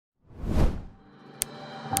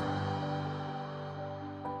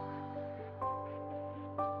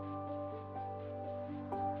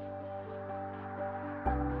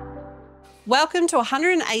Welcome to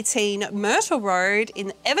 118 Myrtle Road in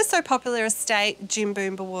the ever so popular estate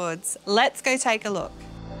Jimboomba Woods. Let's go take a look.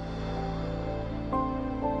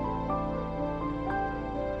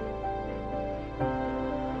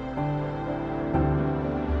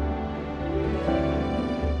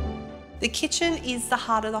 The kitchen is the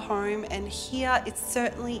heart of the home, and here it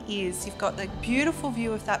certainly is. You've got the beautiful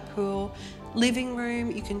view of that pool, living room,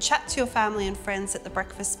 you can chat to your family and friends at the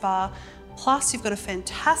breakfast bar, plus you've got a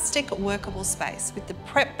fantastic workable space with the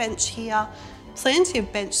prep bench here, plenty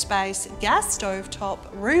of bench space, gas stove top,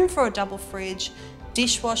 room for a double fridge,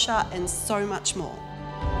 dishwasher and so much more.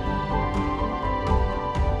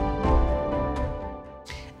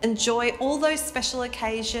 Enjoy all those special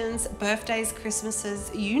occasions, birthdays,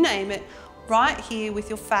 Christmases, you name it, right here with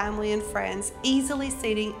your family and friends, easily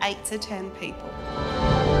seating 8 to 10 people.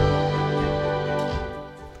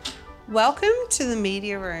 Welcome to the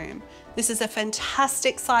media room. This is a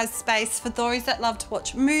fantastic sized space for those that love to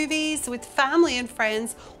watch movies with family and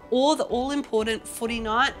friends, or the all-important footy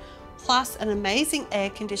night, plus an amazing air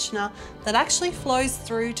conditioner that actually flows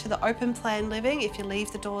through to the open plan living if you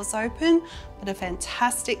leave the doors open, but a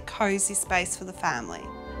fantastic cozy space for the family.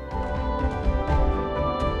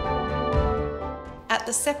 At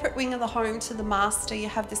the separate wing of the home to the master, you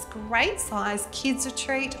have this great size kids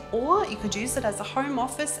retreat, or you could use it as a home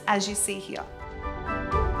office as you see here.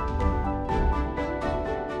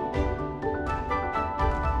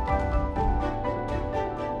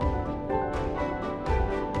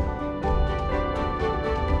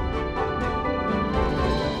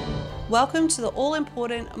 Welcome to the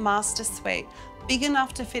all-important master suite. Big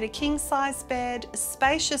enough to fit a king-size bed, a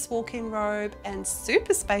spacious walk-in robe and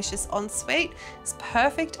super spacious ensuite. It's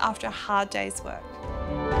perfect after a hard day's work.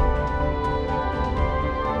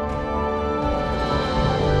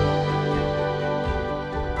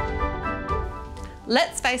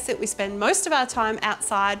 Let's face it, we spend most of our time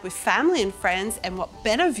outside with family and friends, and what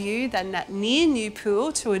better view than that near new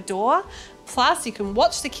pool to adore. Plus, you can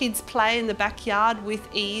watch the kids play in the backyard with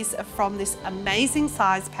ease from this amazing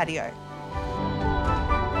size patio.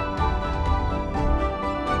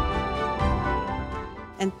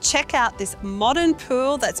 And check out this modern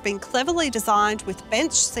pool that's been cleverly designed with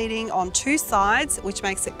bench seating on two sides, which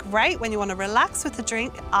makes it great when you want to relax with a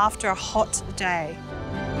drink after a hot day.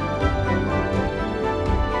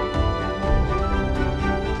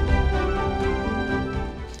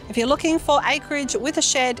 If you're looking for acreage with a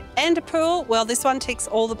shed and a pool, well, this one ticks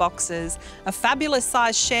all the boxes. A fabulous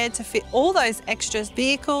size shed to fit all those extras,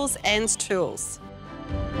 vehicles and tools.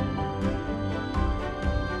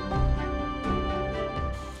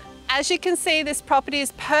 As you can see, this property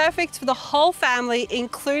is perfect for the whole family,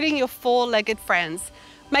 including your four-legged friends.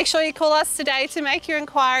 Make sure you call us today to make your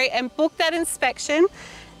inquiry and book that inspection,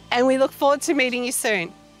 and we look forward to meeting you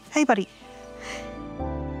soon. Hey, buddy.